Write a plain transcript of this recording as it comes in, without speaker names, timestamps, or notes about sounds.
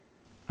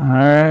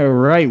All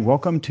right,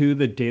 welcome to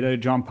the Data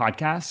John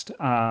podcast.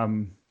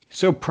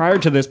 So prior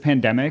to this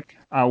pandemic,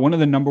 one of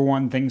the number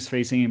one things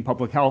facing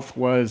public health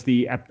was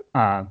the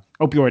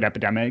opioid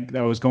epidemic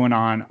that was going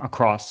on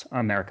across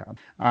America.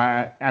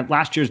 At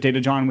last year's Data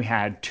John, we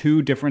had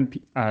two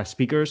different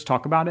speakers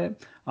talk about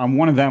it.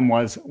 One of them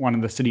was one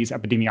of the city's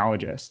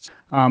epidemiologists.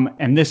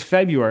 And this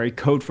February,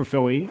 Code for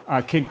Philly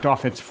kicked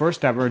off its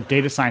first ever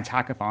data science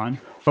hackathon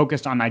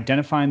focused on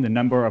identifying the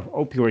number of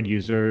opioid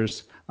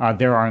users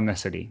there are in the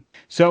city.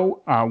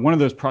 So one of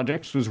those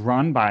projects was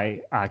run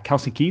by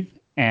Kelsey Keith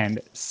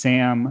and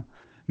Sam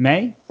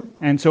May.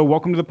 And so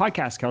welcome to the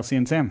podcast, Kelsey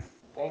and Sam.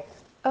 Thanks.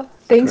 Oh,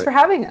 thanks Great. for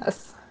having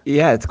us.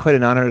 Yeah, it's quite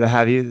an honor to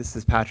have you. This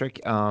is Patrick.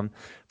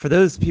 For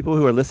those people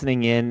who are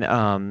listening in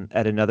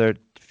at another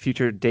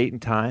future date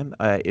and time,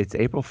 it's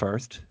April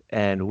 1st,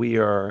 and we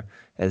are,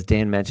 as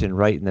Dan mentioned,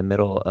 right in the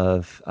middle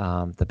of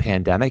the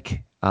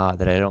pandemic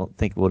that I don't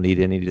think we'll need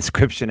any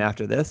description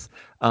after this.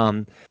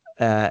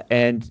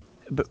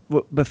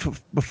 But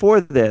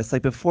before this,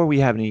 like before we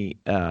have any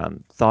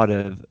thought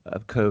of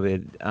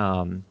COVID,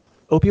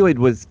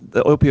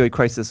 the opioid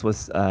crisis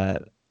was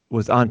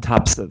on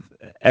tops of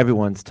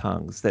everyone's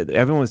tongues. That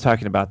everyone was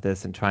talking about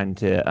this and trying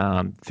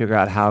to figure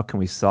out how can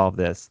we solve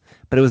this.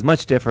 But it was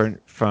much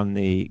different from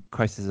the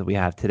crisis that we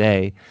have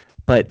today,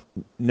 but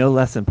no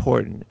less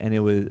important. And it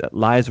was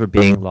lives were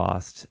being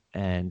lost,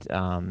 and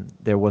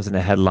there wasn't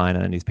a headline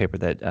on a newspaper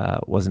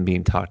that wasn't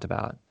being talked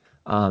about.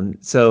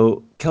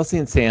 So Kelsey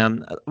and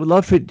Sam, I would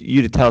love for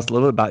you to tell us a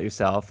little bit about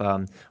yourself,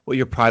 what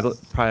your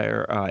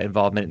prior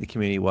involvement in the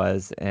community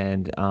was,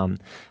 and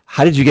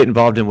how did you get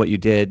involved in what you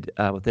did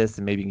with this,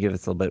 and maybe you can give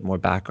us a little bit more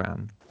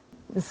background.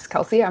 This is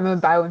Kelsey. I'm a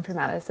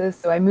bioinformaticist.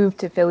 So I moved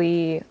to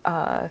Philly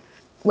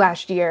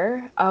last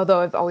year, although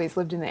I've always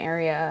lived in the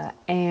area,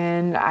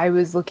 and I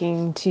was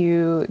looking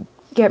to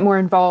get more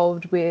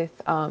involved with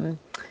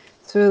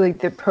sort of like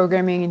the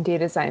programming and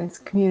data science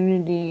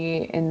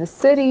community in the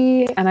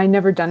city. And I'd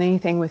never done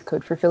anything with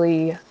Code for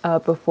Philly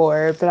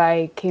before, but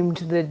I came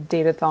to the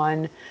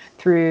Datathon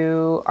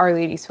through Our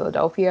Ladies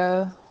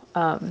Philadelphia,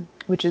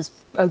 which is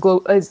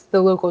is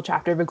the local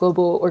chapter of a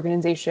global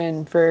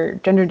organization for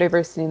gender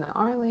diversity in the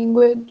R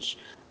language.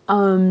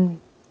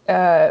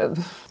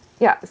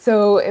 Yeah,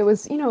 so it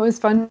was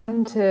fun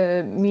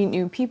to meet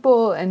new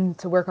people and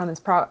to work on this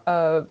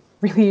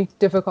really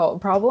difficult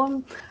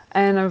problem.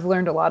 And I've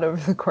learned a lot over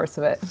the course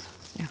of it.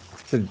 Yeah.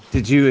 So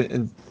did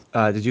you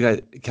guys,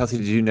 Kelsey,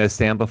 did you know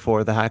Sam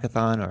before the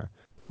hackathon, or?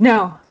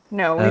 No, we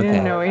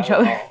didn't know each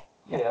other.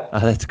 Yeah. Oh,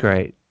 that's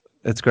great.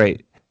 That's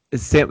great.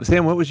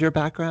 Sam, what was your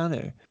background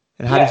there?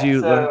 And how did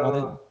you learn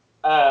about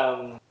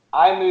it?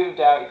 I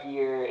moved out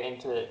here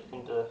into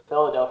the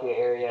Philadelphia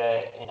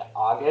area in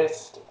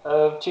August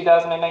of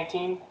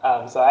 2019.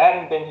 So I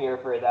hadn't been here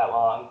for that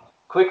long.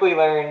 Quickly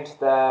learned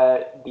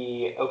that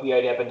the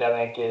opioid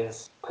epidemic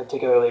is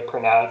particularly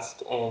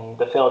pronounced in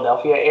the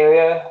Philadelphia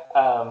area.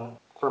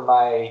 For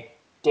my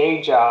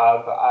day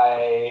job,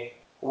 I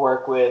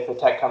work with a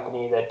tech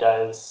company that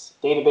does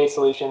database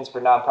solutions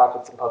for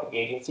nonprofits and public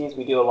agencies.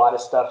 We do a lot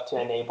of stuff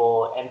to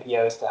enable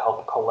NPOs to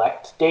help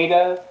collect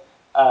data.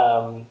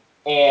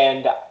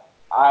 And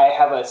I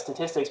have a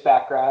statistics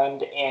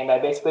background, and I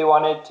basically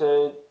wanted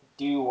to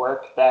do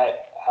work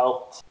that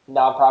helped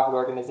nonprofit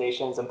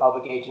organizations and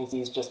public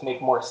agencies just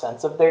make more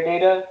sense of their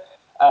data.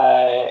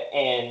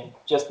 And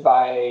just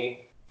by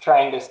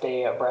trying to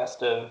stay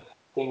abreast of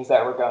things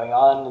that were going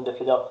on in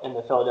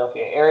the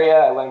Philadelphia area,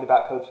 I learned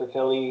about Code for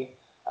Philly,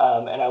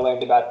 and I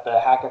learned about the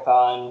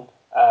hackathon.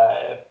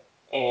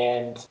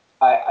 And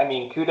I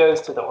mean, kudos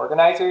to the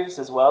organizers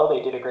as well.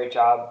 They did a great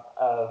job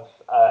of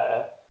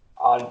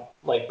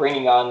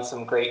bringing on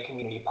some great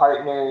community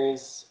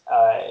partners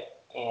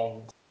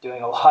and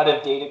doing a lot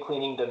of data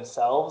cleaning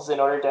themselves in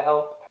order to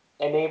help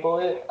enable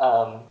it.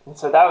 And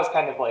so that was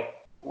kind of like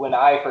when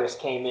I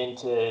first came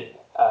into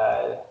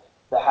the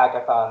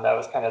hackathon, that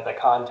was kind of the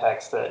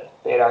context that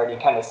they had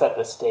already kind of set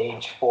the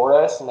stage for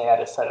us, and they had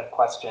a set of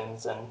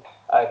questions. And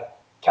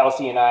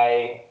Kelsey and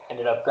I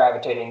ended up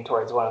gravitating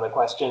towards one of the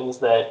questions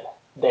that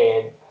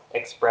they had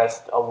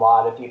expressed a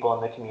lot of people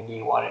in the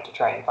community wanted to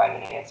try and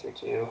find an answer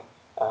to.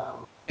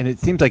 And it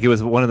seems like it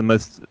was one of the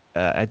most,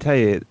 I tell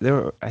you,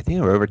 I think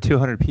there were over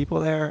 200 people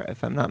there,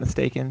 if I'm not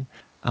mistaken.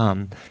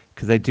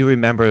 Because I do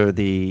remember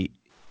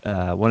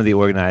one of the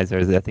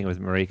organizers, I think it was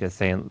Marika,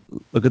 saying,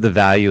 look at the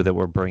value that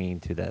we're bringing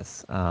to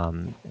this.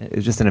 It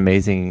was just an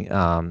amazing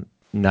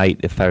night,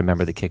 if I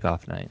remember the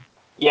kickoff night.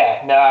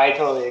 Yeah, no, I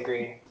totally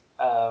agree.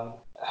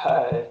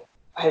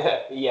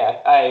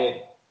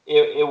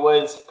 It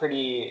was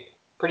pretty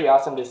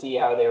awesome to see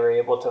how they were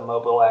able to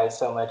mobilize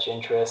so much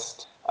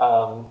interest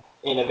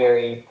in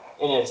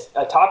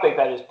a topic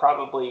that is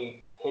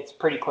probably hits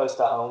pretty close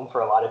to home for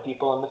a lot of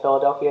people in the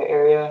Philadelphia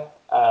area.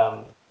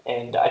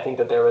 And I think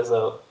that there was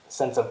a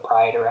sense of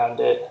pride around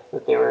it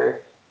that they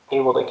were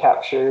able to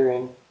capture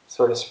and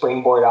sort of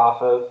springboard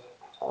off of.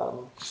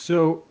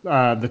 So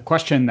the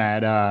question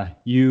that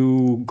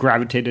you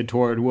gravitated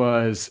toward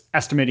was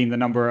estimating the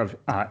number of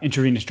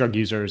intravenous drug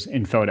users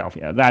in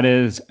Philadelphia. That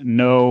is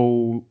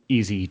no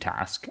easy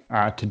task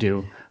to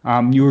do.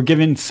 You were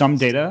given some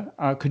data.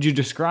 Could you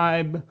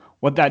describe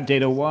what that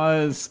data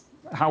was?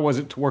 How was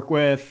it to work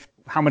with?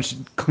 How much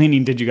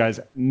cleaning did you guys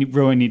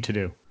really need to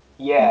do?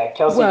 Yeah,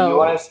 Kelsey, do you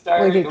want to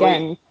start? Like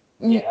again,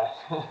 Yeah.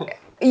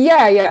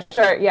 yeah,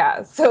 sure,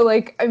 yeah. So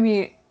like, I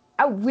mean,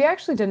 we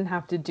actually didn't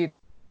have to do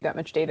that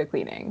much data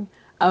cleaning,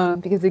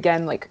 because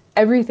again, like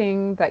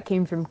everything that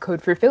came from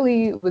Code for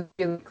Philly was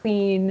really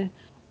clean.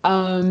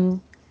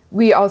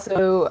 We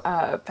also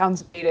found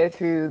some data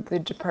through the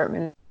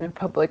Department of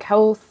Public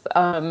Health,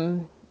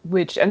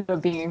 which ended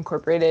up being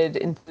incorporated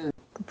into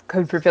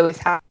Code for Philly's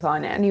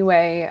hackathon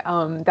anyway.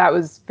 That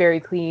was very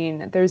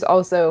clean. There's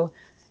also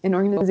an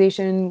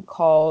organization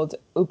called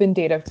Open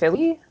Data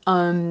Philly,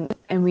 and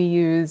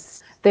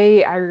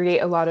they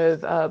aggregate a lot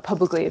of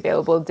publicly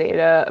available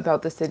data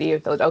about the city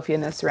of Philadelphia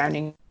and the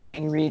surrounding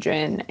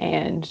region,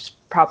 and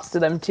props to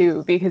them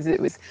too, because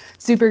it was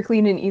super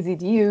clean and easy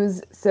to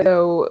use.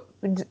 So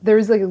there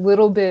was like a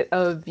little bit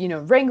of,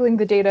 wrangling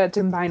the data to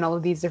combine all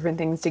of these different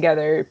things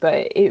together,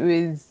 but it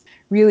was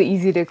really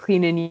easy to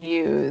clean and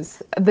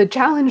use. The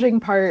challenging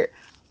part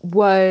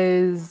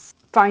was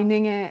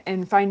finding it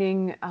and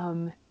finding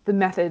the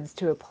methods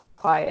to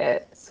apply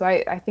it. So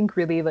I think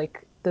really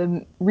like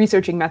the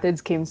researching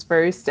methods came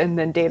first and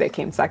then data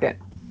came second.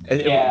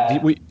 Yeah.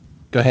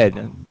 Go ahead.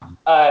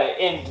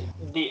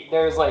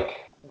 There's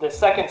like the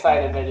second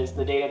side of it is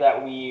the data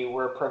that we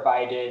were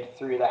provided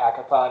through the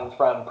hackathon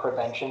from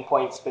Prevention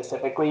Point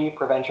specifically.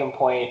 Prevention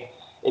Point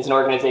is an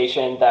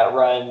organization that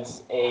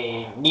runs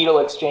a needle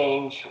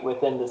exchange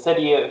within the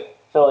city of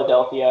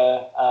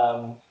Philadelphia,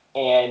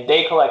 and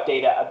they collect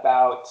data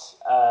about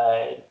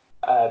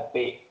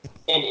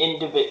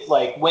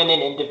when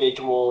an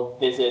individual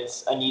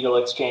visits a needle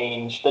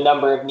exchange, the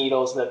number of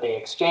needles that they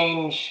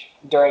exchange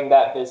during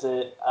that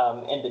visit,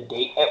 and the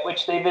date at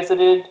which they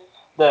visited.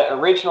 The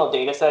original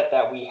data set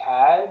that we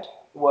had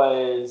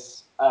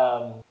was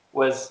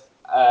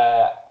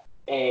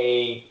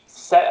a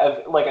set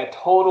of like a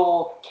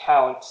total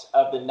count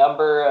of the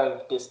number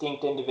of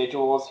distinct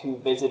individuals who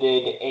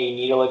visited a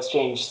needle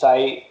exchange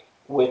site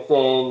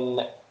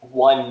within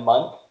 1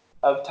 month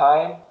of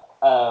time.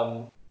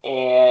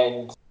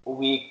 And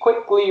we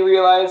quickly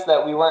realized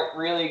that we weren't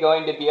really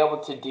going to be able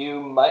to do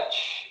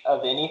much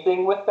of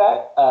anything with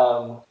that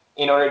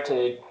in order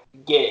to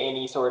get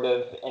any sort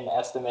of an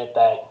estimate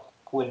that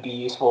would be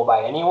useful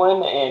by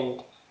anyone.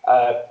 And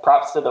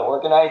props to the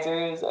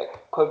organizers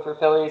at Code for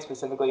Philly,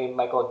 specifically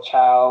Michael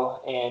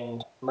Chow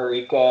and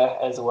Marika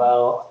as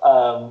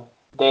well.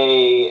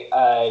 They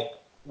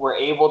were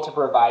able to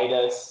provide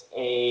us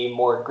a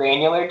more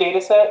granular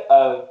data set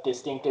of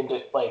distinct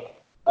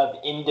of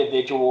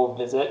individual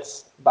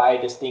visits by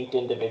distinct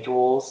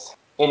individuals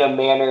in a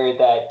manner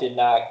that did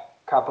not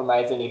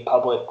compromise any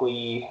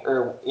publicly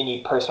or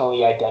any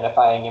personally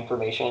identifying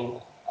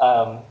information.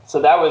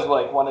 So that was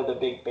like one of the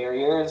big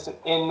barriers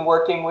in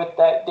working with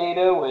that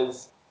data,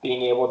 was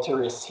being able to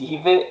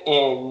receive it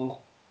in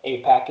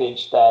a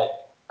package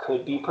that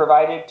could be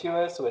provided to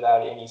us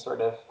without any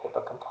sort of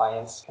HIPAA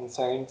compliance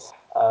concerns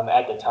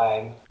at the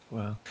time.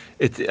 Well,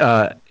 it's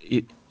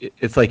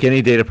like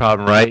any data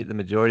problem, right? The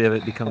majority of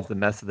it becomes the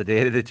mess of the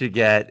data that you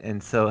get.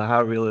 And so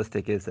how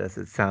realistic is this?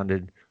 It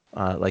sounded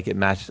like it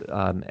matched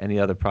any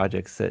other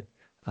projects that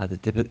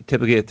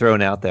typically get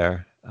thrown out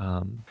there.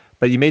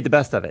 But you made the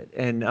best of it.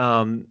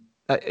 And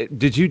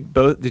did you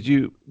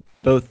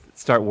both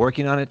start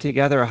working on it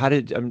together? Or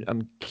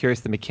I'm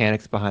curious the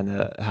mechanics behind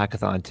the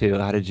hackathon too.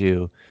 How did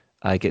you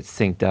get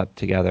synced up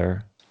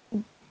together?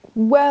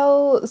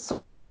 Well,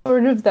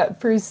 sort of that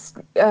first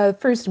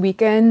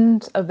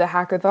weekend of the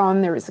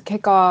hackathon, there was a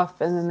kickoff,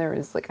 and then there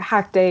was like a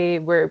hack day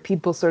where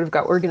people sort of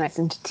got organized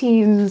into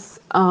teams,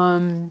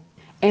 and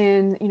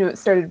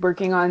started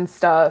working on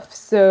stuff.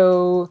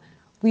 So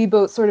we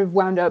both sort of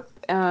wound up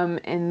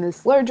in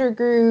this larger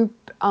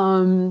group,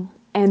 and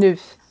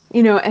if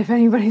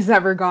anybody's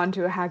ever gone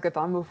to a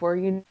hackathon before,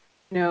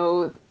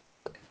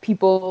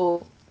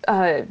 people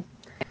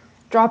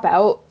drop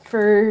out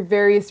for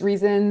various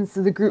reasons.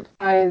 So the group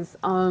size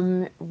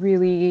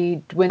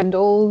really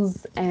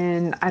dwindles,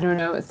 and I don't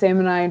know, Sam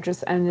and I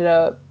just ended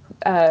up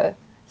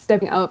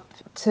stepping up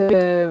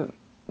to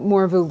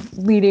more of a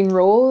leading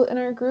role in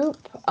our group.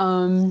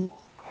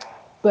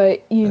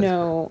 But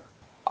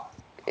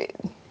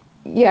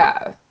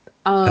yeah.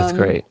 That's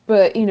great.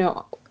 But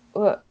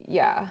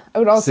yeah, I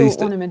would also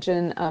want to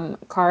mention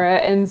Kara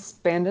and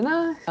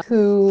Spandana,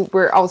 who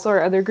were also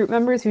our other group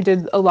members who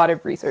did a lot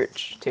of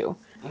research too.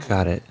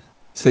 Got it.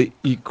 So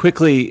you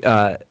quickly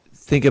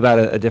think about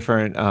a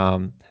different,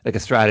 like a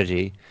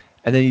strategy,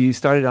 and then you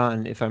started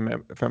on, if I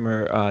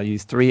remember,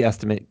 use 3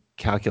 estimate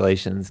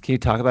calculations. Can you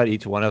talk about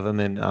each one of them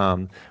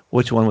and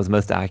which one was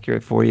most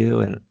accurate for you,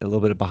 and a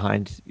little bit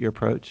behind your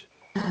approach?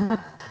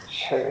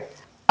 Sure.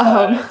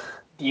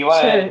 Do you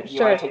want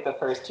to take the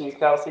first 2,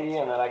 Kelsey,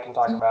 and then I can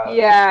talk about?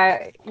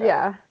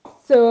 Yeah.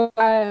 So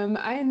I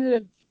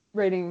ended up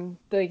writing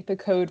the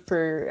code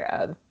for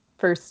the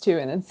first two,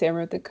 and then Sam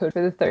wrote the code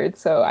for the third,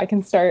 so I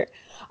can start.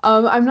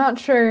 I'm not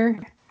sure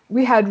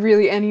we had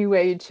really any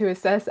way to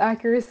assess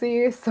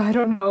accuracy, so I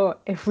don't know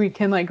if we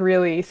can like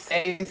really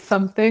say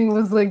something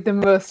was like the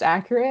most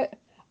accurate.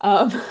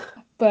 Um,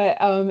 but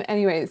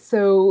anyway,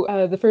 so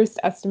the first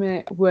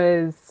estimate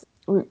was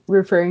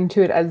referring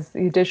to it as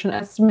the addition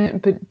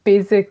estimate, but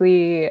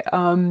basically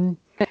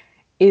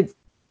it's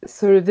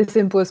sort of the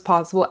simplest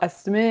possible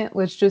estimate.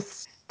 Let's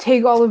just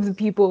take all of the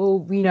people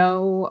we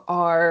know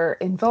are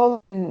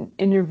involved in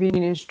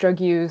intravenous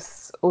drug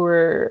use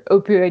or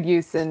opioid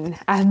use and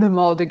add them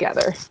all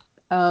together.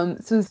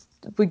 So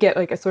we get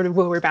like a sort of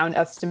lower bound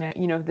estimate.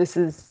 We know this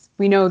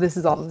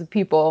is all of the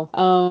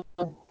people.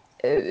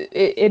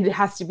 It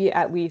has to be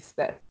at least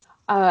that.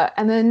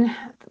 And then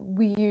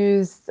we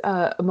use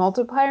a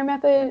multiplier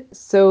method.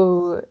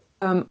 So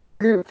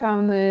group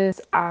found this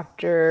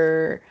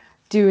after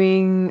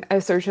doing a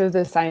search of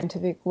the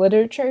scientific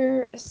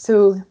literature.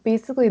 So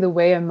basically the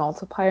way a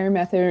multiplier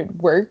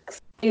method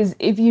works is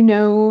if you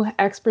know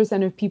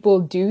X% of people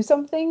do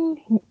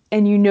something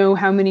and you know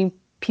how many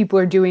people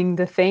are doing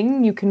the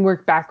thing, you can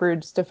work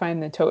backwards to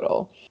find the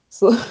total.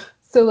 So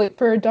like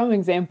for a dumb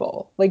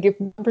example, like if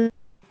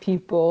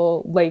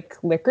people like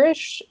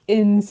licorice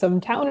in some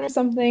town or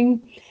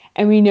something,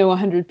 and we know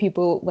 100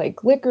 people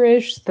like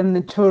licorice, then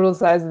the total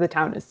size of the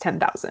town is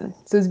 10,000.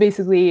 So it's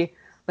basically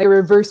like a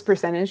reverse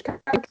percentage.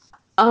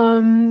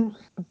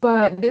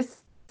 But this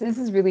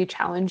is really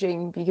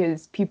challenging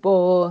because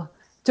people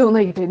don't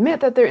like to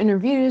admit that they're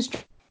intravenous,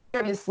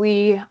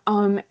 obviously.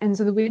 And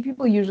so the way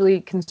people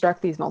usually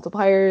construct these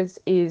multipliers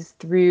is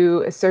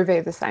through a survey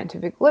of the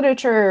scientific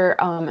literature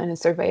and a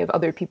survey of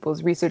other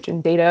people's research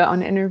and data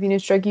on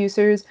intravenous drug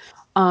users.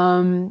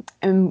 And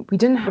we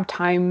didn't have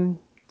time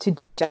to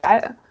do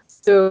that.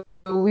 So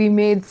we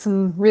made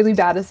some really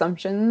bad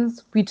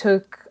assumptions. We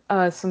took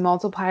some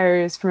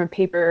multipliers from a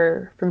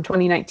paper from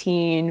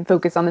 2019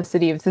 focused on the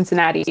city of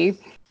Cincinnati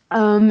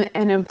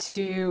and up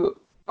to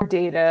our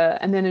data,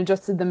 and then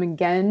adjusted them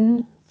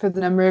again for the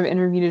number of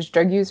intravenous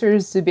drug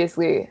users to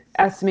basically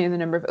estimate the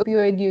number of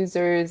opioid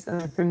users, and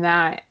then from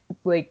that,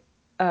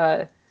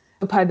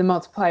 applied the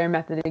multiplier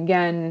method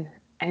again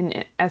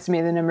and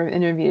estimate the number of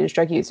intravenous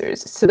drug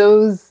users. So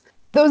those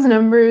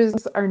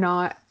numbers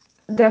are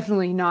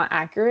definitely not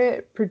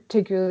accurate.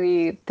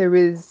 Particularly, there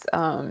was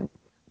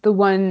the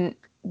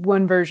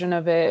one version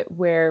of it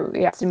where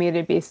we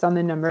estimated based on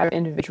the number of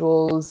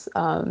individuals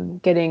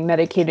getting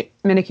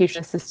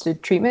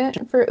medication-assisted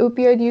treatment for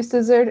opioid use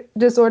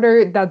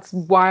disorder. That's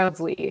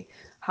wildly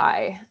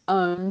high.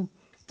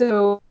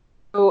 So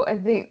I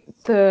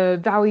think the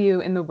value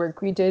in the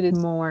work we did is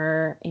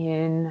more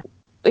in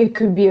it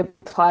could be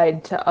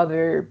applied to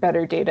other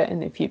better data in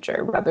the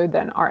future rather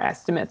than our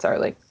estimates are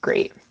like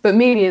great. But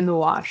maybe in the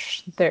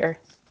wash, they're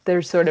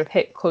sort of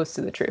hit close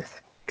to the truth.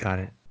 Got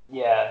it.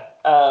 Yeah.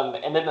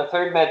 And then the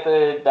third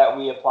method that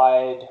we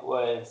applied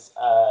was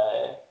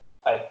a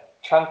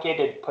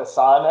truncated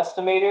Poisson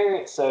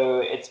estimator. So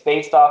it's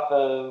based off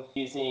of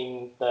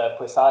using the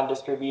Poisson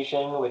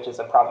distribution, which is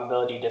a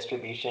probability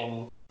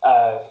distribution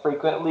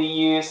frequently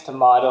used to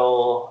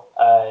model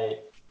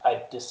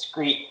a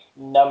discrete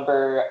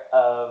number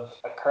of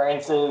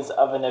occurrences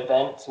of an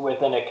event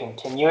within a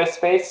continuous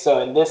space.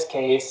 So in this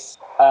case,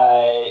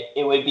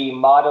 it would be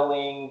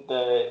modeling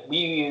we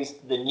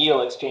used the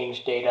needle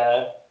exchange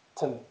data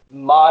to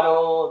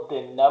model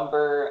the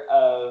number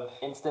of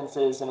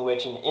instances in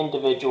which an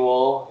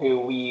individual who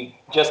we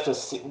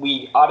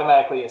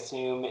automatically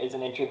assume is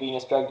an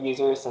intravenous drug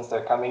user since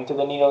they're coming to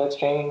the needle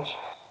exchange,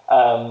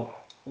 the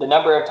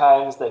number of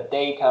times that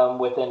they come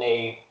within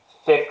a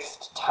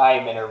fixed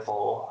time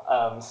interval.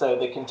 So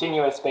the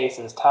continuous space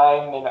is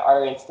time in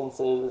our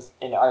instances,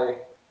 in our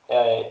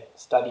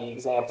study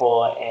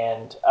example,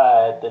 and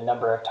the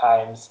number of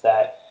times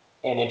that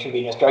an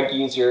intravenous drug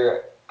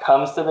user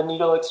comes to the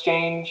needle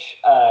exchange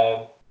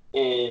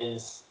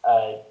is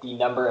the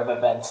number of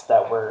events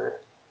that we're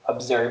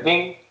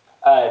observing.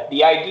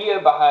 The idea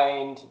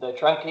behind the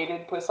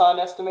truncated Poisson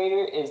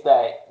estimator is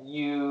that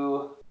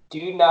you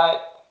do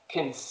not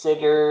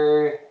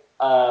consider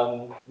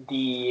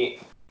the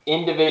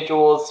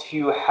individuals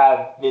who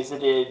have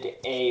visited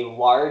a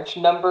large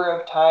number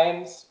of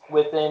times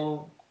within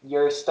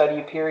your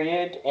study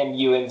period, and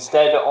you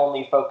instead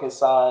only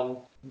focus on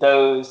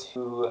those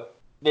who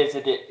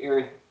visited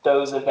or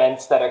those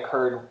events that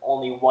occurred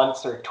only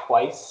once or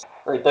twice,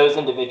 or those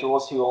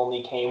individuals who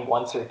only came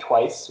once or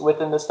twice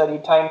within the study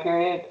time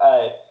period.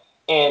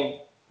 And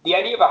the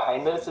idea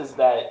behind this is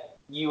that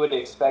you would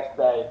expect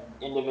that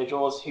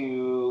individuals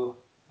who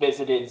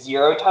visited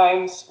 0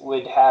 times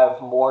would have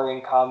more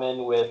in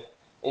common with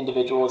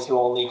individuals who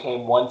only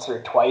came once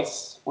or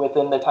twice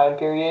within the time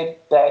period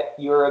that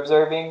you're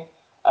observing.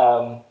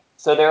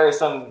 So there are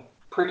some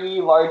pretty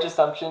large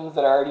assumptions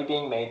that are already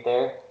being made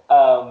there.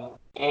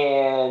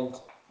 And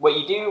what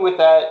you do with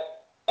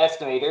that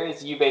estimator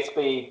is you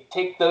basically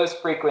take those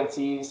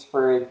frequencies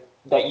for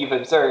that you've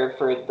observed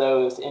for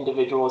those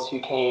individuals who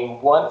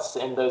came once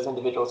and those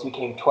individuals who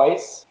came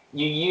twice.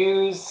 You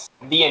use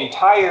the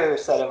entire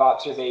set of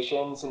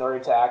observations in order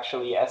to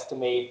actually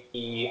estimate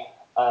the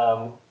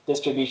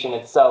distribution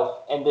itself,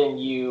 and then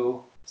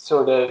you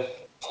sort of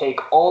take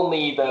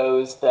only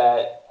those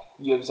that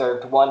you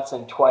observed once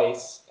and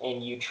twice,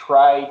 and you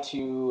try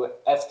to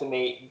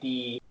estimate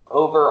the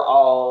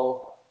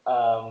overall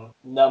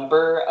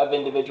number of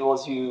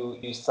individuals who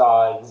you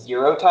saw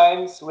 0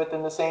 times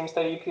within the same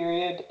study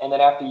period. And then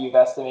after you've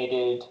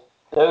estimated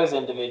those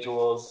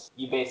individuals,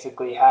 you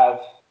basically have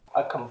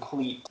a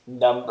complete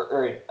number,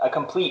 or a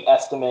complete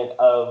estimate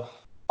of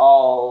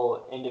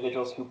all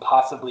individuals who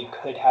possibly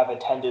could have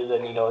attended the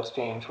needle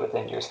exchange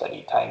within your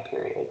study time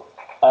period.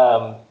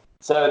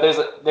 So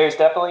there's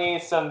definitely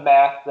some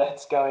math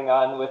that's going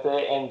on with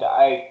it, and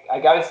I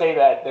gotta say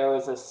that there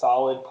was a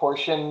solid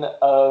portion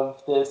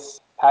of this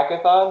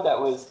hackathon that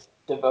was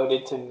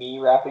devoted to me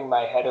wrapping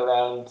my head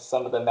around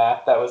some of the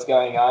math that was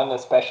going on,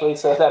 especially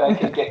so that I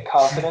could get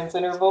confidence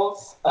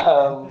intervals.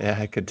 Yeah,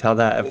 I could tell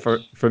that.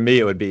 For me,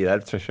 it would be,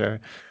 that's for sure.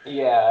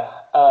 Yeah.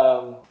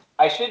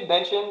 I should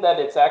mention that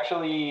it's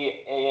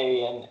actually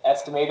an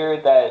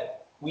estimator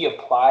that we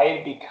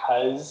applied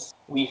because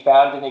we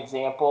found an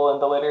example in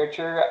the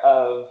literature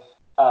of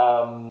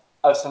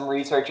some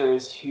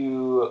researchers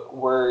who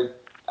were,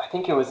 I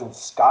think it was in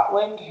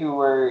Scotland, who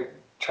were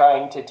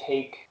trying to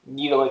take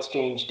needle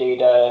exchange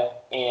data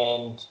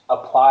and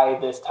apply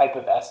this type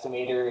of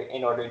estimator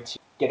in order to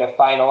get a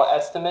final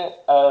estimate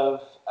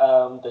of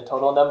the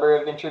total number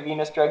of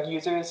intravenous drug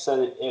users.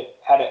 So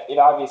it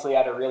obviously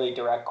had a really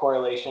direct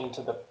correlation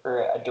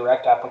or a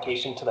direct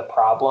application to the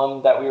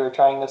problem that we were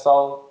trying to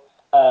solve.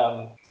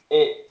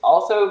 It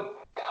also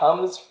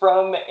comes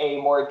from a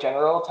more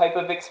general type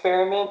of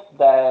experiment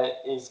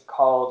that is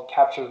called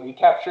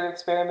capture-recapture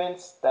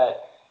experiments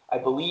that I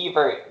believe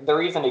the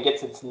reason it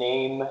gets its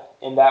name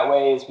in that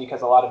way is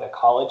because a lot of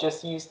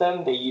ecologists use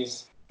them. They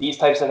use these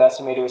types of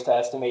estimators to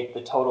estimate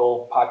the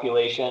total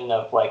population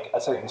of like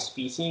a certain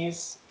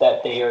species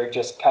that they are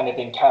just kind of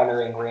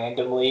encountering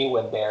randomly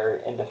when they're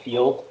in the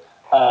field.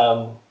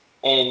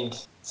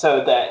 And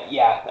so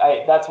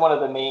that's one of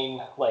the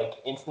main like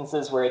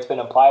instances where it's been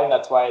applied, and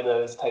that's why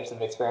those types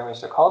of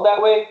experiments are called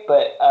that way.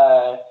 But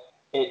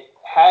it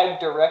had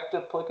direct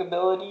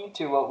applicability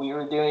to what we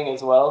were doing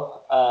as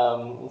well.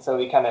 And so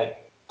we kind of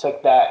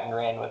took that and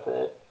ran with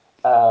it.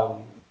 I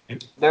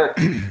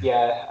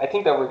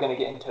think that we're going to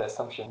get into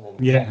assumption.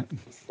 Yeah.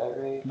 Is that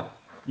right?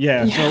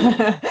 Yeah.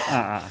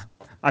 So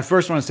I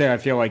first want to say I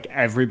feel like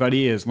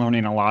everybody is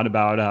learning a lot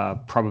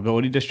about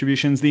probability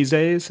distributions these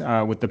days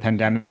with the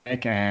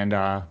pandemic and,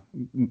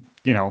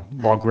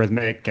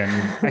 logarithmic and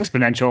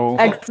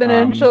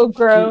exponential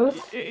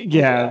growth.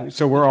 Yeah.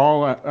 So we're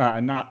all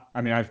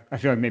I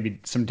feel like maybe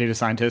some data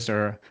scientists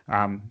or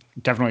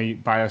definitely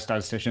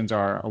biostatisticians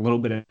are a little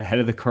bit ahead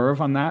of the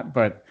curve on that,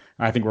 but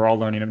I think we're all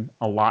learning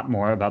a lot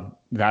more about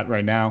that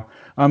right now.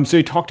 So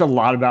you talked a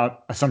lot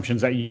about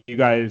assumptions that you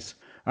guys,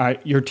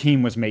 your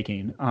team was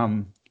making.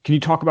 Can you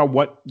talk about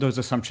what those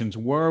assumptions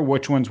were?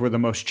 Which ones were the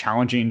most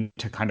challenging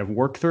to kind of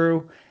work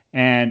through?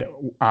 And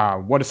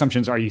what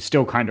assumptions are you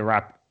still kind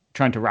of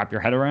trying to wrap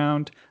your head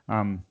around?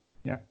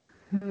 Yeah.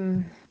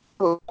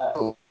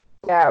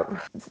 Yeah.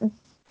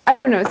 I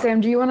don't know,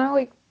 Sam, do you want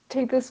to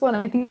take this one?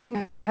 I think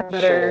I have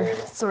better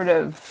sort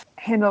of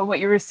handle what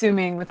you're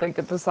assuming with the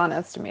Poisson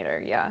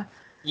estimator. Yeah.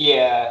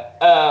 Yeah.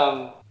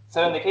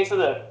 So in the case of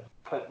the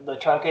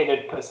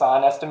truncated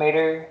Poisson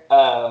estimator,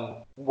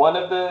 one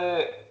of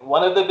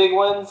the big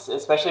ones,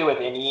 especially with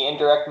any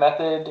indirect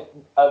method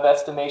of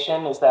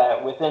estimation, is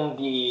that within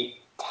the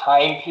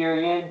time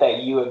period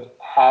that you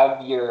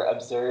have your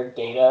observed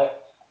data,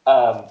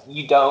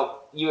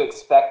 you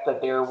expect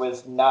that there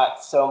was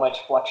not so much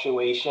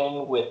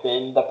fluctuation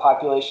within the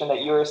population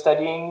that you were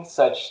studying,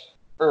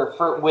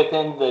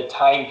 within the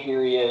time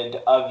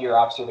period of your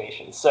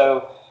observation.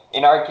 So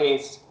in our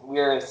case,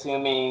 we're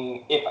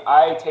assuming if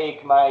I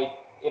take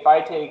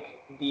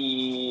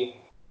the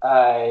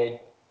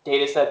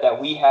data set that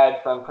we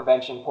had from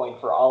Prevention Point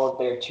for all of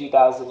their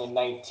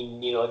 2019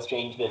 needle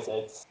exchange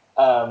visits,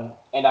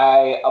 and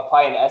I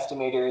apply an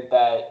estimator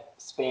that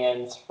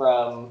spans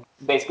from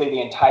basically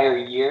the entire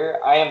year,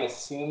 I am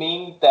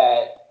assuming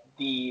that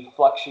the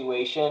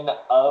fluctuation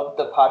of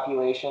the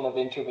population of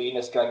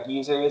intravenous drug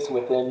users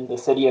within the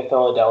city of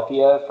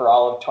Philadelphia for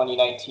all of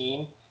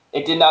 2019,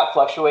 it did not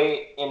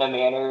fluctuate in a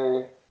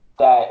manner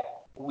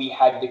that we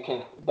had to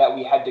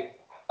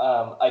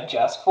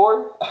adjust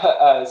for.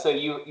 So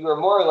you are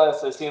more or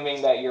less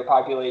assuming that your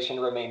population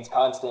remains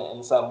constant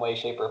in some way,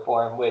 shape, or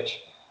form,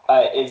 which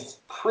is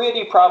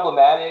pretty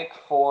problematic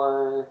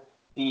for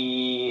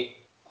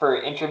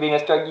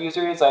intravenous drug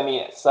users. I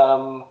mean,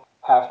 some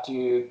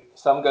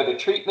go to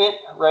treatment,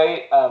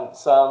 right?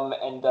 Some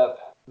end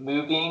up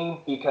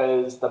moving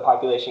because the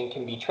population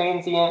can be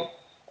transient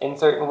in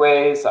certain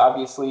ways.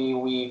 Obviously,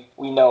 we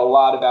know a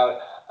lot about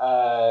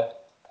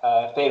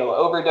fatal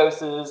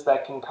overdoses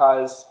that can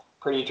cause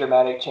pretty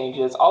dramatic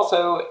changes.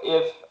 Also,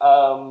 if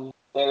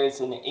there is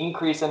an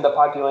increase in the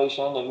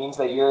population, it means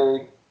that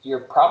your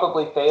you're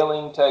probably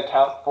failing to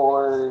account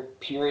for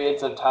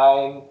periods of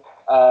time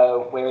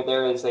where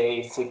there is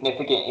a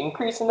significant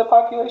increase in the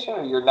population,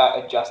 or you're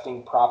not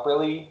adjusting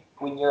properly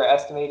when you're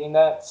estimating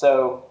that.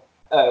 So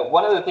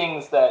one of the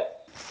things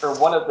that, or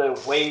one of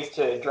the ways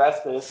to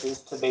address this is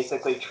to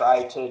basically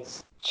try to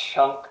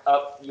chunk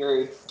up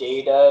your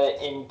data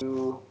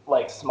into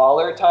like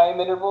smaller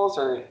time intervals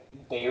or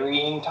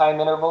varying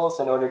time intervals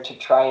in order to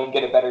try and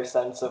get a better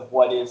sense of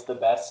what is the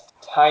best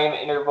time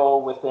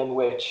interval within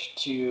which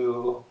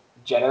to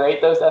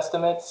generate those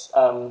estimates.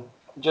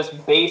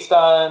 Just based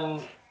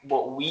on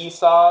what we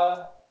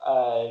saw,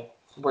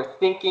 we're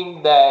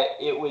thinking that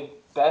it would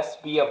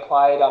best be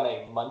applied on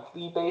a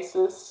monthly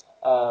basis,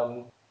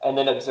 and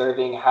then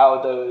observing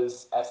how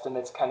those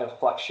estimates kind of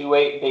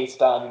fluctuate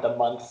based on the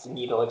month's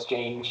needle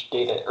exchange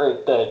data,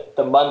 or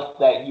the month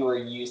that you are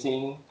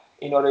using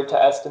in order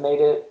to estimate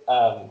it.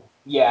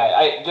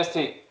 Just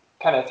to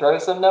kind of throw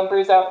some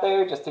numbers out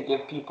there, just to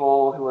give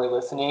people who are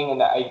listening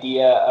an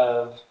idea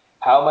of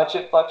how much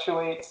it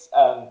fluctuates.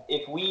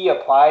 If we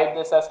applied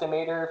this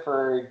estimator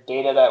for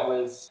data that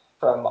was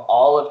from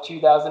all of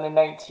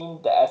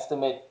 2019, the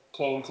estimate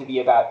came to be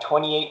about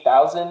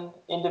 28,000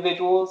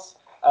 individuals,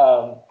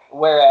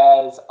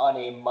 whereas on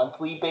a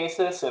monthly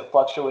basis, it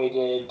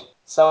fluctuated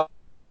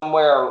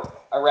somewhere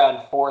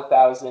around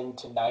 4,000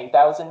 to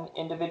 9,000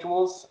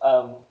 individuals.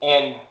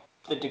 And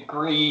the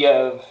degree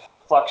of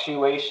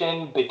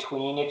fluctuation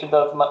between each of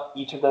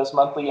those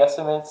monthly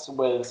estimates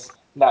was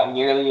not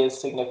nearly as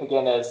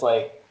significant as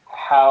like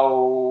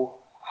how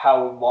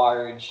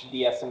large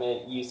the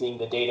estimate using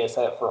the data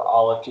set for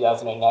all of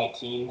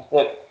 2019.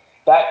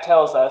 That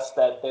tells us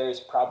that there's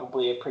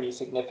probably a pretty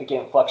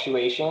significant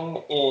fluctuation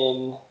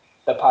in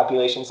the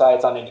population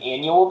size on an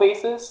annual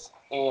basis,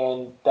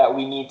 and that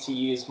we need to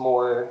use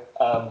more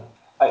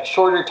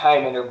shorter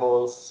time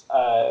intervals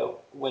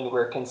when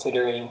we're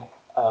considering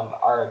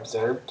our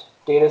observed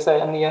data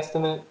set in the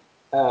estimate.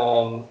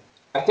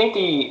 I think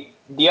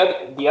the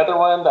other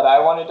one that I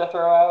wanted to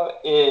throw out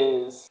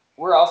is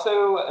we're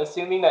also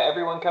assuming that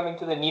everyone coming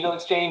to the needle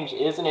exchange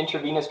is an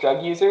intravenous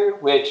drug user,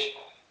 which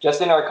just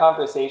in our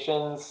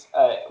conversations,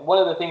 one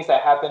of the things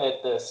that happened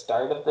at the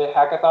start of the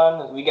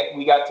hackathon is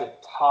we got to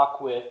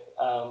talk with,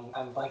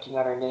 I'm blanking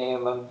on her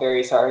name, I'm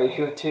very sorry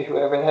to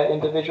whoever that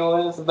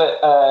individual is,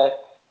 but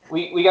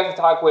we got to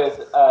talk with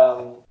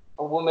a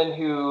woman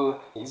who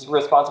is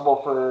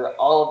responsible for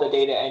all of the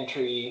data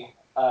entry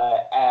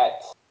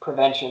at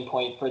Prevention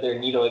Point for their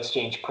needle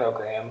exchange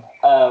program.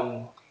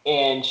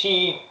 And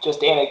she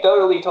just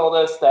anecdotally told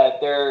us that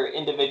there are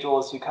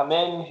individuals who come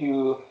in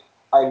who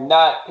are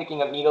not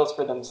picking up needles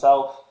for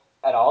themselves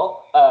at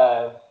all.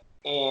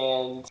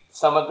 And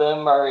some of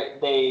them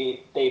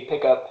they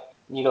pick up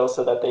needles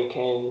so that they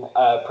can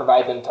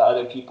provide them to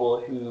other people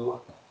who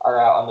are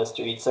out on the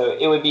street. So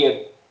it would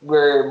be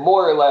we're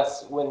more or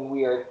less, when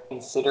we are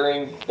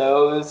considering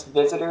those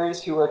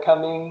visitors who are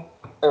coming,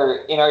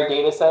 or in our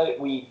data set,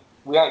 we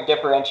aren't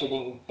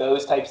differentiating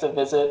those types of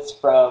visits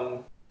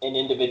from an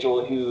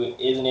individual who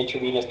is an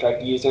intravenous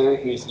drug user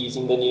who's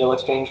using the needle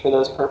exchange for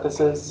those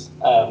purposes.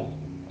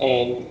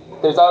 And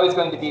there's always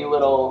going to be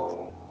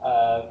little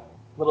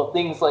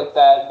things like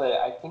that, but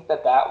I think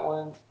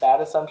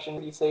that assumption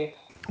would be safe.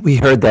 We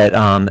heard that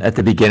at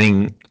the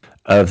beginning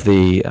of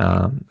the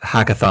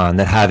hackathon,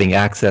 that having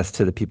access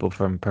to the people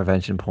from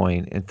Prevention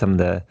Point and some of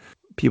the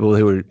people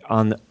who were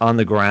on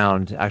the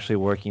ground actually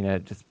working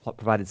at just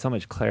provided so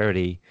much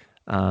clarity,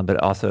 but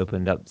also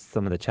opened up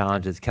some of the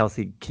challenges.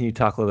 Kelsey, can you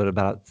talk a little bit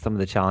about some of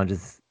the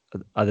challenges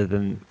other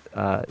than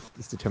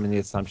just determining the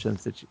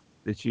assumptions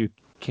that you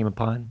came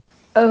upon?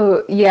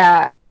 Oh,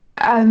 yeah.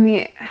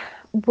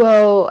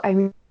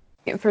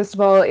 First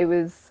of all, it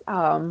was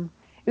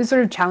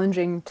sort of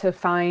challenging to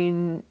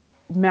find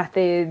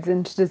methods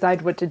and to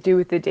decide what to do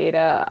with the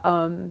data.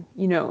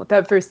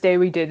 That first day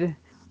we did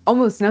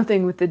almost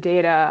nothing with the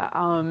data.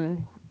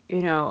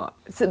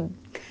 So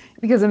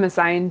because I'm a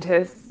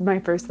scientist, my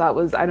first thought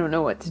was, I don't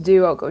know what to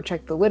do. I'll go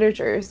check the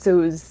literature.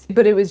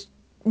 But it was,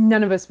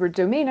 none of us were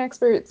domain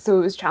experts, so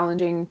it was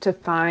challenging to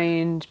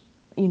find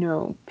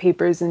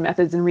papers and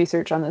methods and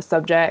research on the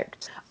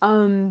subject.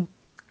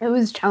 It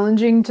was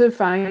challenging to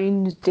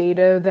find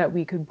data that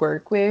we could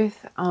work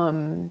with.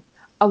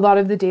 A lot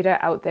of the data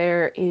out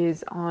there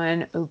is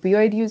on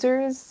opioid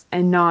users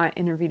and not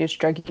intravenous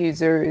drug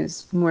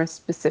users more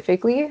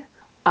specifically.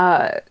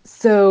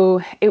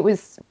 So it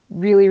was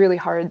really, really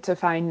hard to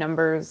find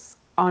numbers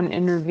on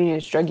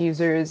intravenous drug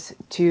users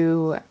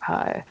to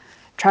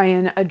try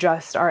and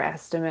adjust our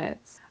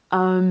estimates.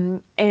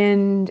 And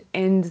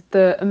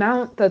the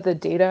amount that the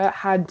data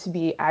had to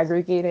be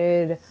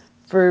aggregated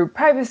for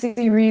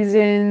privacy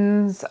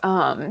reasons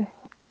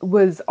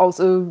was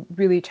also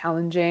really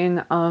challenging.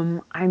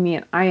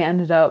 I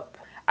ended up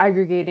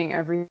aggregating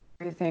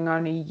everything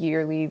on a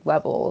yearly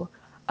level,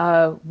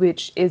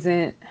 which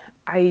isn't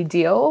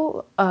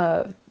ideal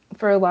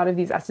for a lot of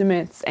these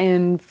estimates,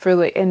 and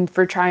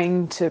for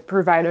trying to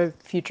provide a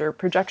future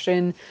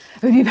projection.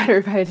 It would be better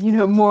if I had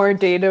more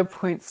data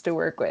points to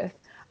work with.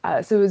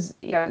 So it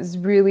was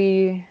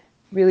really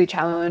really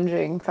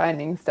challenging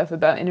finding stuff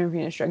about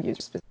intravenous drug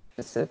use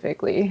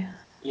specifically.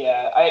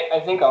 Yeah,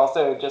 I think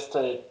also just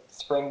to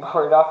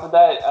springboard off of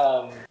that,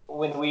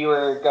 when we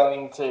were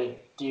going to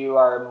do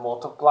our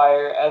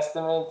multiplier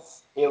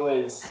estimates, it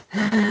was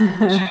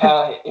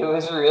it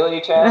was really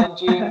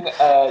challenging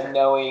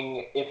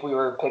knowing if we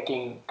were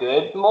picking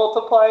good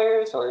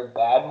multipliers or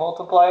bad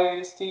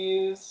multipliers to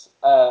use.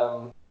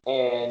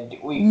 And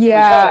we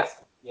kind of,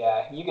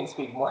 yeah, you can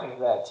speak more to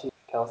that too,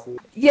 Kelsey.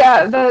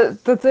 Yeah,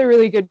 that's a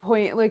really good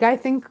point. Like, I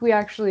think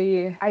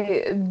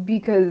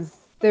because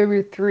there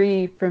were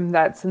 3 from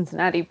that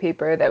Cincinnati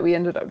paper that we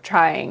ended up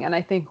trying, and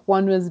I think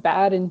 1 was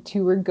bad and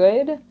 2 were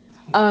good.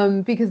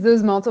 Because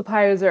those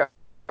multipliers are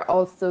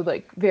also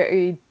like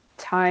very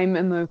time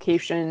and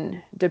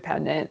location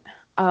dependent.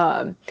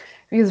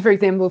 Because, for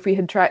example, if we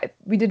had tried,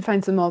 I did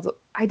find some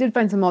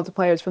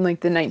multipliers from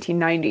like the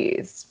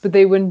 1990s, but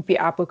they wouldn't be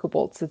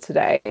applicable to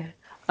today,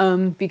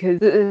 because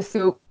the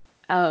scope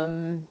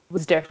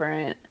was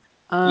different.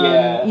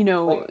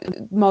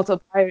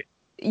 Multiplier.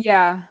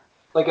 Yeah.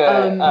 Like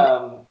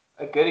a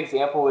good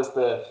example was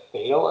the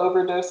fatal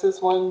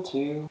overdoses one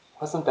too.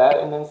 Wasn't that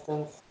an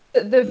instance?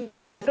 The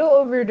fatal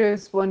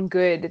overdose one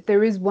good.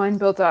 There is one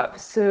built up.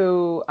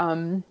 So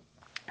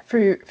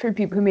for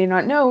people who may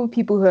not know,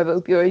 people who have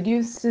opioid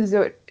use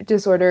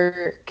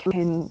disorder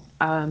can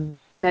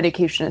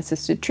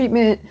medication-assisted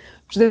treatment,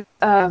 which is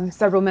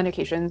several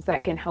medications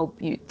that can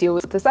help you deal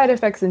with the side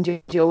effects and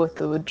deal with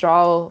the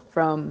withdrawal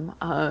from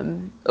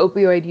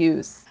opioid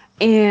use.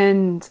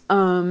 And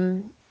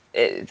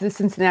the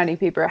Cincinnati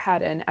paper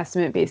had an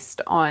estimate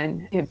based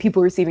on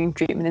people receiving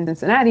treatment in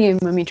Cincinnati,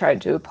 and when we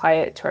tried to apply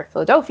it to our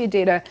Philadelphia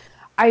data,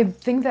 I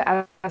think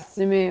the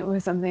estimate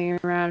was something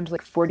around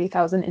like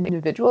 40,000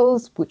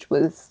 individuals, which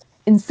was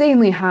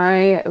insanely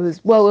high. It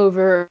was well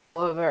over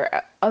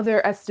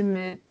other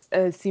estimates.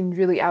 Seemed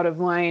really out of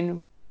line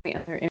with the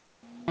other.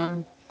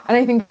 And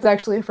I think it's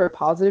actually for a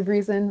positive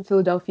reason.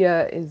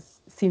 Philadelphia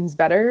seems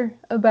better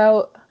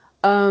about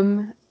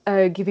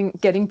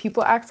getting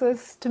people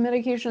access to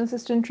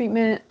medication-assisted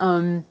treatment.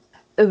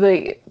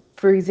 Like,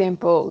 for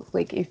example,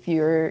 like if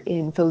you're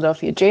in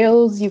Philadelphia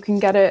jails, you can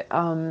get it.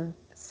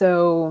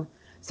 So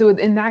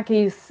in that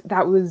case,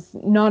 that was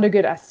not a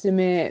good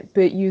estimate,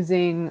 but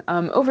using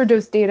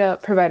overdose data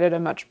provided a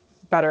much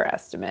better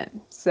estimate.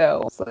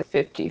 So it's like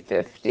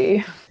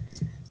 50-50.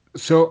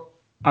 So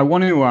I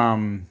want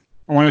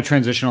to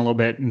transition a little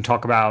bit and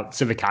talk about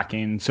civic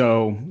hacking.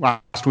 So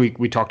last week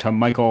we talked to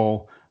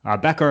Michael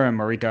Becker and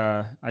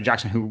Marika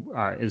Jackson, who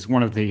is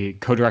one of the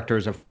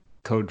co-directors of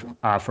Code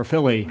for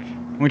Philly.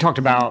 And we talked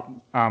about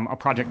a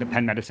project that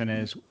Penn Medicine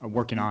is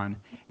working on.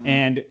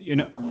 And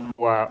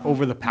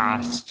over the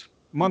past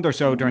month or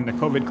so during the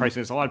COVID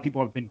crisis, a lot of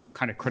people have been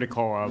kind of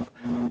critical of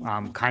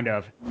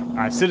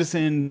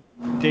citizen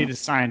data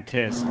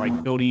scientists,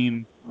 like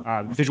building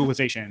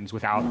visualizations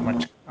without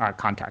much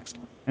context.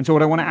 And so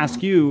what I want to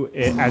ask you,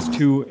 as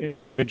 2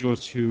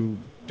 individuals who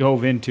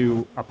dove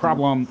into a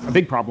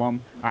big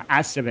problem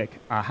as civic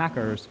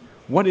hackers,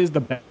 what is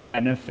the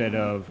benefit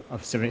of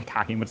civic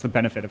hacking? What's the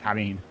benefit of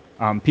having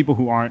people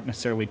who aren't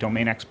necessarily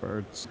domain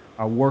experts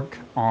work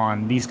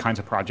on these kinds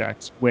of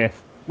projects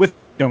with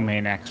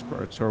domain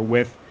experts or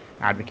with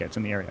advocates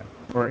in the area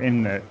or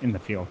in the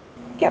field?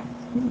 Yep.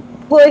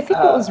 Well, I think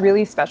what was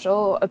really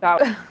special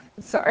about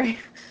sorry.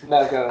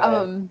 No, go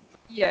ahead.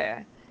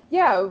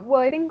 Yeah. Well,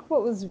 I think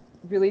what was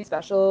really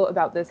special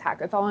about this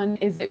hackathon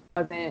is it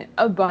wasn't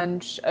a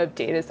bunch of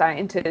data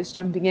scientists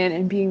jumping in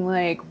and being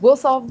like, we'll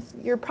solve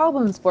your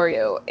problems for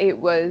you. It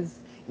was,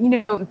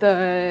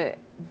 the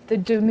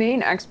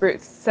domain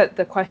experts set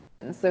the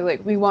questions. They're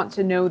like, we want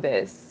to know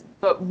this,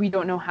 but we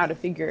don't know how to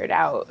figure it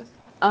out.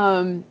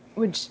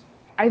 Which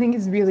I think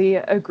is really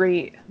a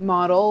great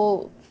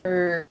model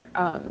for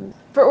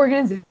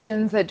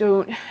organizations that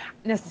don't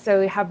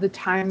necessarily have the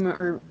time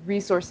or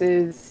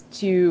resources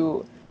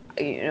to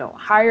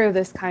hire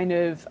this kind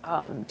of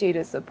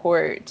data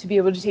support, to be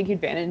able to take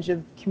advantage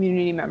of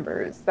community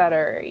members that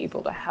are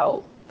able to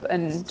help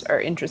and are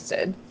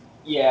interested.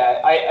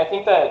 Yeah, I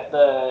think that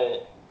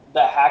the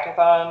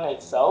hackathon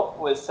itself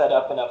was set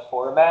up in a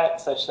format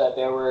such that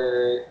there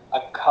were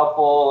a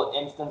couple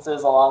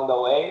instances along the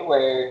way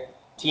where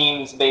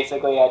teams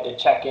basically had to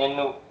check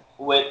in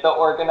with the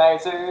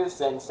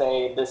organizers and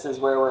say, this is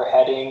where we're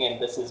heading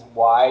and this is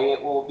why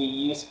it will be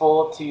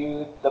useful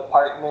to the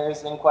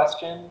partners in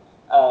question,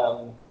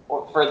 or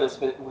for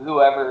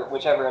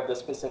whichever of the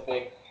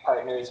specific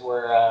partners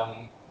were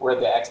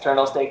the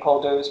external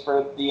stakeholders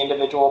for the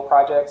individual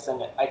projects.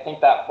 And I think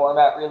that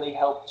format really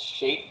helped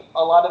shape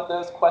a lot of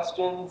those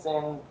questions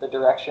in the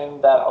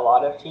direction that a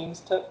lot of teams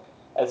took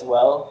as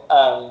well,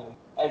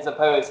 as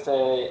opposed to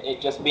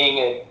it just being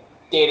a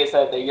data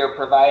set that you're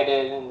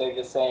provided and they're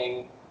just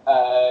saying,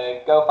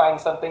 go find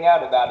something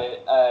out about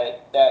it.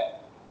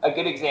 That a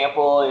good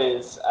example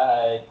is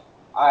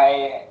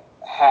I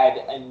had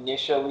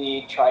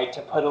initially tried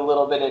to put a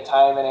little bit of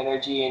time and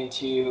energy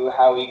into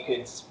how we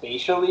could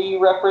spatially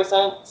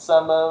represent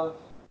some of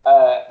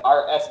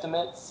our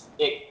estimates.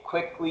 It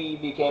quickly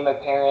became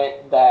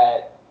apparent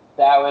that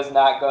that was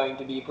not going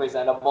to be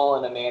presentable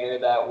in a manner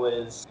that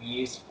was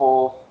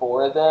useful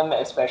for them,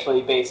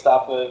 especially based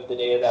off of the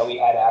data that we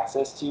had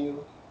access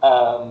to.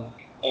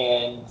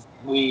 And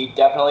we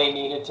definitely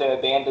needed to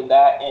abandon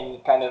that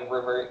and kind of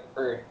revert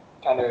or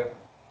kind of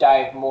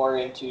dive more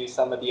into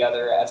some of the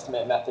other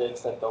estimate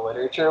methods that the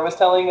literature was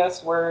telling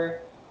us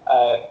were,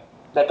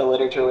 that the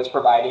literature was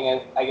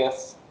providing, I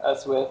guess,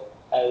 us with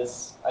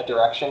as a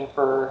direction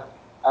for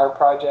our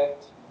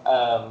project.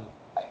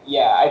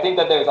 Yeah, I think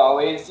that there's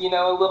always, a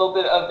little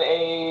bit of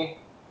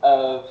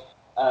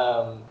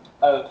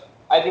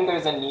I think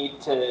there's a need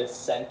to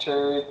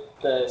center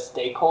the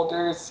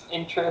stakeholders'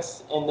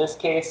 interests in this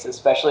case,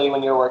 especially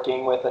when you're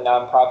working with a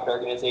nonprofit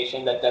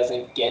organization that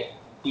doesn't get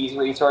these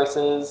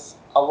resources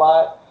a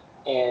lot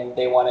and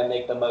they want to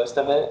make the most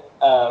of it.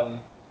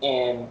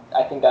 And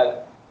I think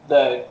that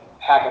the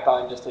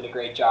hackathon just did a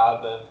great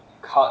job of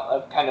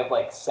kind of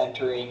like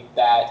centering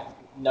that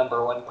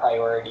number one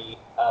priority,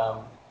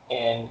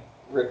 and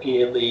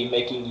repeatedly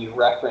making you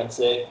reference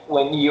it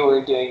when you were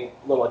doing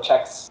little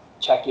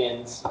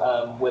check-ins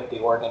with the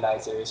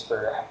organizers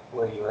for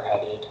where you were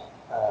headed.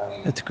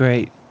 That's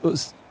great.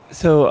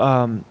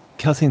 So,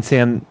 Kelsey and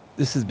Sam,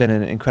 this has been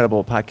an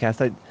incredible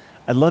podcast.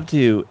 I'd love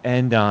to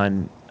end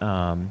on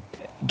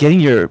getting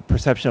your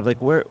perception of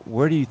like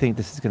where do you think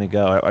this is going to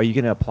go? Are you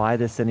going to apply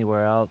this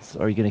anywhere else?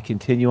 Are you going to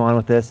continue on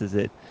with this? Is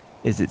it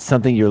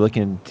something you're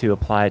looking to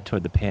apply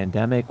toward the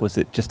pandemic? Was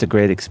it just a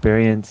great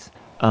experience?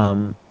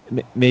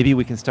 Maybe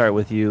we can start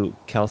with you,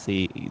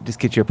 Kelsey. Just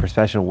get your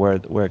perspective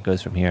where it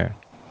goes from here.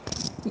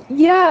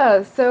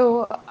 Yeah,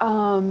 so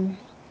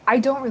I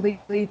don't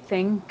really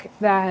think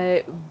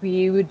that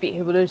we would be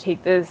able to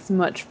take this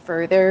much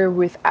further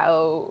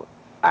without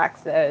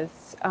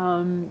access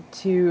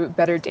to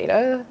better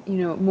data,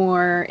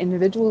 more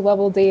individual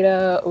level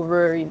data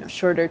over,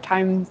 shorter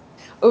times,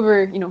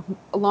 over,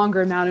 a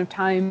longer amount of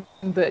time,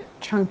 but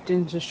chunked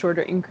into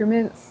shorter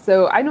increments.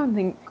 So I don't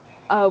think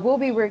we'll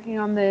be working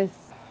on this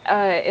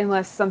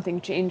unless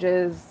something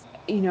changes.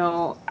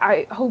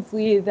 I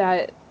hopefully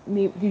that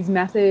these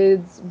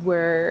methods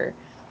were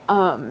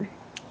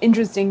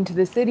interesting to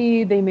the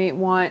city. They may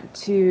want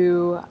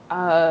to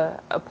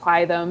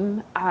apply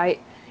them.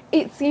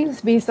 It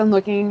seems, based on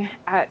looking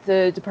at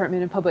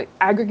the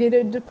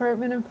aggregated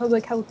Department of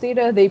Public Health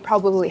data, they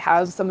probably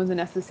have some of the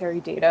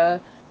necessary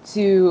data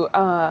to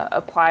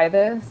apply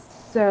this.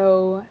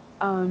 So,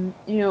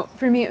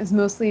 for me, it was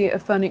mostly a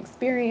fun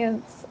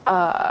experience.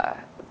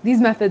 These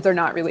methods are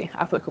not really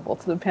applicable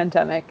to the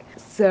pandemic.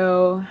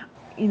 So,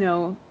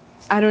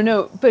 I don't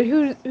know, but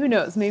who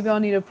knows? Maybe I'll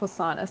need a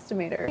Poisson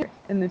estimator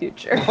in the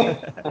future.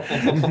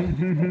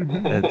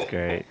 That's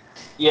great.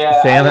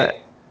 Yeah, Sam,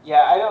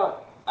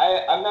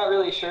 I'm not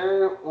really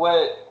sure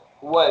what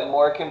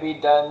more can be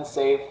done,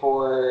 save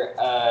for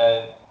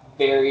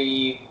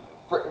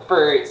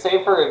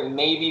save for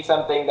maybe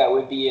something that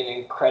would be an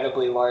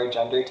incredibly large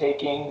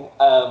undertaking.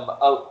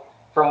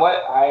 From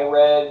what I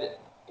read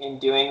in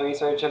doing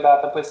research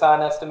about the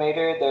Poisson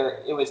estimator,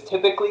 it was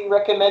typically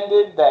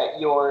recommended that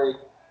your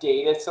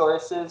data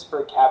sources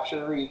for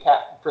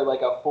for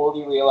like a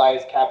fully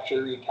realized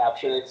capture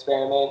recapture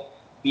experiment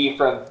be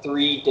from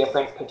 3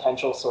 different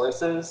potential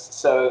sources.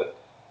 So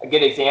a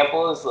good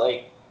example is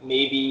like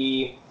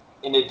maybe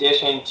in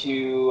addition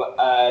to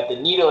the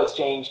needle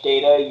exchange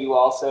data, you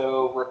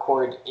also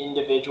record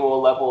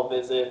individual level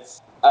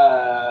visits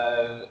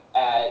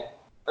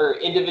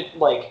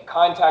like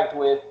contact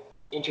with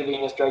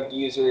intravenous drug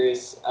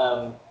users,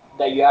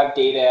 that you have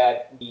data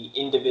at the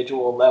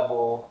individual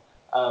level,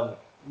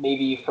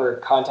 maybe for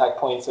contact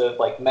points of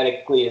like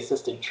medically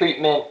assisted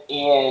treatment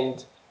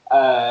and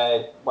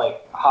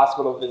like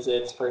hospital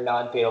visits for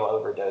non-fatal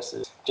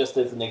overdoses, just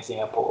as an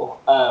example.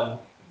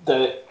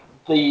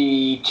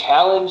 The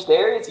challenge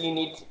there is you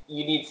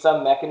need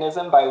some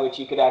mechanism by which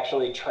you could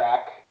actually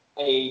track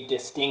a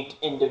distinct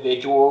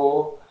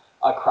individual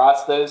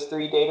across those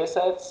 3 data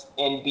sets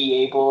and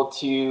be able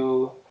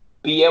to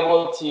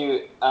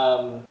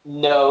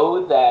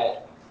know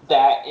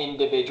that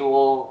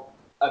individual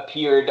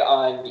appeared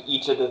on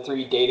each of the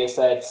 3 data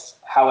sets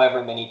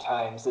however many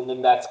times, and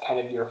then that's kind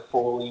of your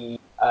fully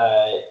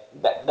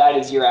that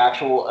is your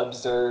actual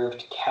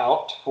observed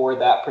count for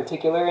that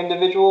particular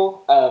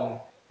individual.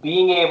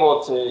 Being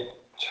able to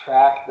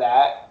track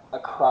that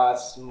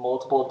across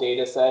multiple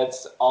data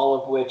sets, all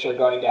of which are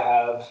going to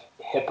have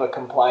HIPAA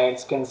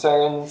compliance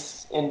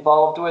concerns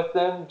involved with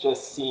them,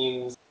 just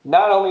seems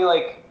not only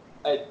like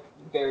a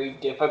very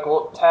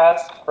difficult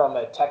task from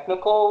a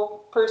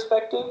technical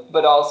perspective,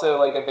 but also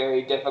like a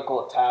very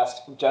difficult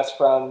task just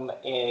from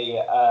a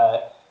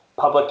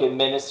public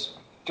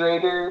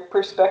administrator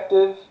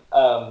perspective.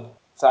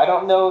 So I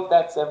don't know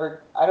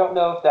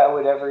if that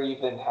would ever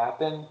even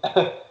happen,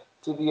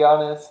 to be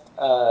honest.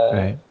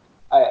 right.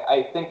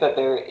 I think that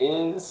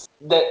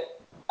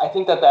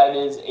that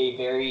is a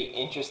very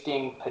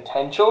interesting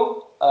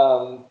potential,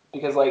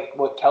 because like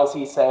what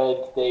Kelsey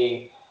said,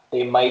 they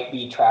might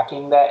be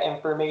tracking that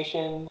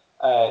information.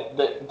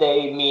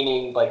 They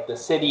meaning like the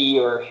city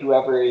or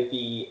whoever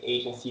the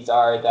agencies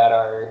are that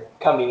are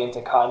coming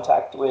into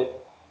contact with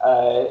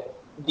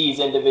these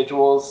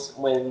individuals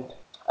when,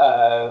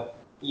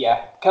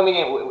 coming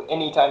in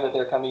anytime that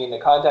they're coming into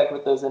contact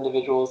with those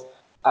individuals.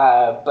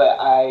 But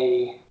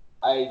I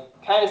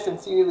kind of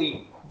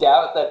sincerely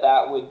doubt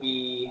that would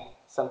be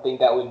something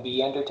that would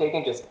be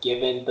undertaken, just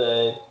given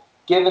the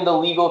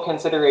legal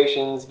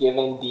considerations,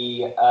 given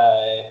the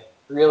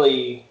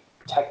really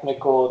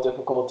technical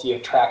difficulty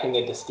of tracking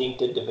a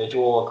distinct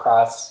individual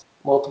across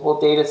multiple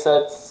data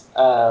sets,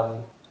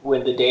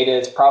 when the data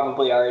is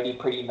probably already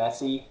pretty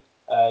messy,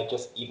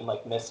 just even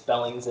like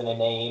misspellings in a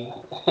name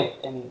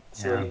and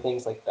silly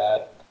things like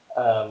that.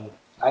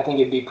 I think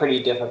it'd be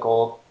pretty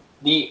difficult.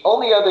 The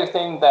only other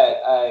thing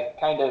that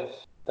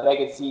that I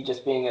could see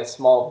just being a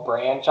small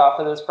branch off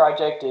of this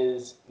project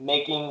is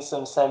making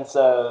some sense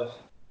of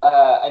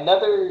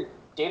another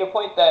data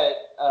point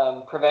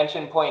that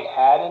Prevention Point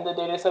had in the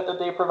data set that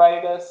they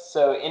provided us.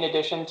 So in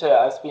addition to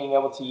us being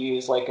able to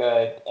use like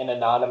an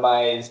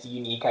anonymized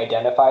unique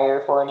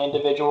identifier for an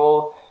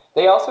individual,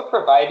 they also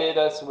provided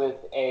us with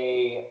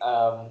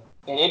an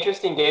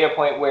interesting data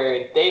point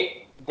where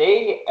they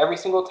every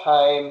single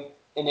time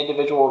an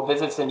individual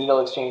visits a needle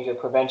exchange or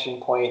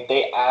Prevention Point,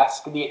 they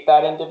ask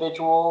that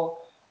individual,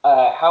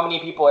 how many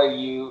people are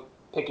you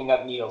picking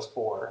up needles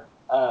for?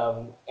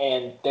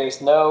 And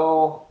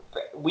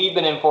we've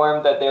been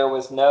informed that there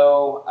was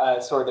no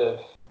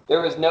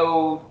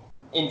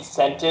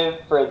incentive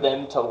for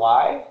them to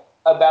lie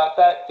about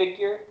that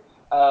figure.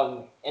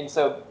 And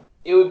so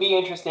it would be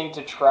interesting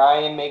to try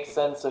and make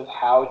sense of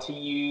how to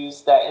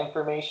use that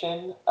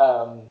information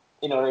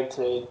in order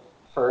to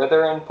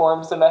further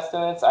inform some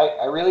estimates.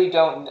 I really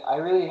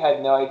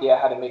had no idea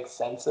how to make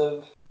sense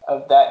of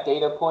that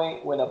data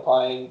point when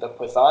applying the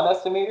Poisson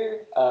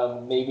estimator.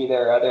 Maybe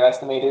there are other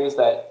estimators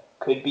that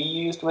could be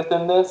used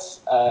within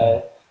this.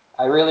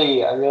 I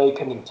really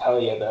couldn't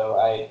tell you though.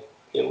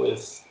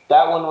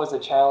 That one was a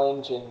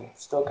challenge and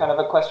still kind of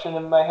a question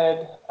in my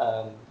head.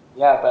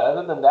 But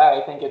other than that,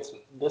 I think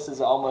this is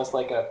almost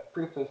like a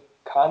proof of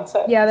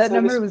concept. Yeah, that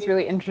number was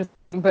really interesting,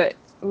 but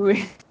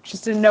we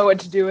just didn't know what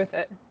to do with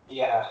it.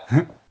 Yeah.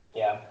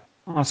 Yeah.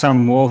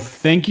 Awesome. Well,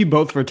 thank you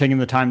both for taking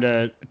the time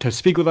to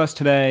speak with us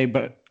today,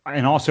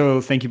 and also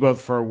thank you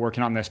both for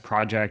working on this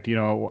project.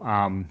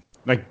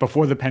 Like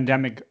before the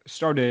pandemic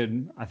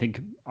started, I think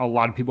a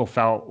lot of people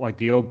felt like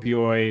the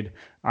opioid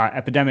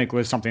epidemic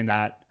was something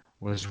that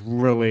was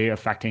really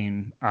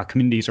affecting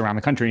communities around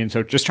the country. And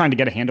so just trying to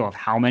get a handle of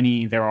how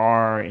many there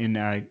are in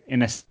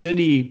a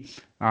city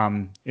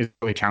is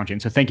really challenging.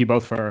 So thank you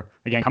both for,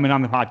 again, coming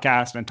on the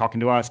podcast and talking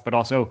to us, but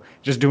also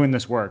just doing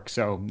this work.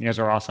 So you guys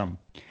are awesome.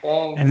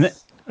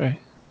 Thanks.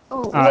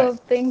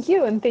 Thank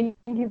you. And thank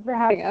you for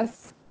having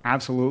us.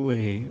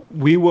 Absolutely.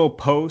 We will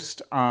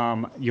post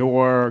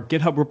your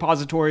GitHub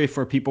repository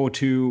for people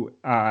to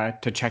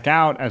check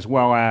out, as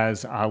well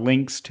as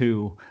links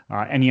to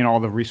any and all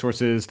the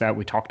resources that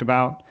we talked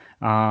about.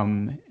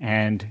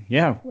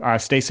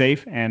 Stay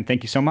safe, and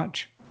thank you so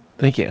much.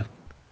 Thank you.